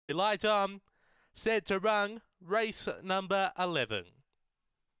Light on, set to run, race number 11.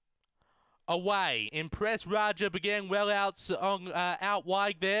 Away. Impress Raja began well out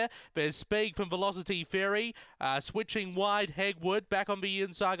wide there. There's speed from Velocity Fairy. Switching wide, Hegwood. Back on the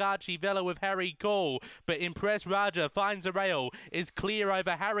inside, Archie Vella with Harry Cole. But Impress Raja finds a rail. Is clear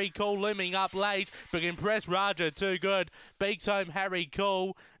over Harry Cole looming up late. But Impress Raja too good. Beaks home Harry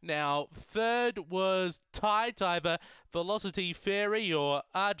Cole. Now, third was tight, either Velocity Fairy or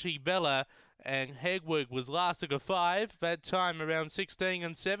Archie Vella. And Hegwood was last at a 5. That time around 16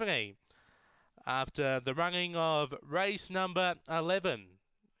 and 70. After the running of race number 11,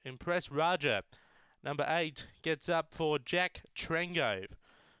 Impress Raja. Number 8 gets up for Jack Trengove.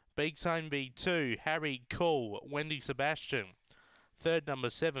 Beaks home V2, Harry Cole, Wendy Sebastian. Third,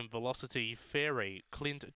 number 7, Velocity Fairy, Clint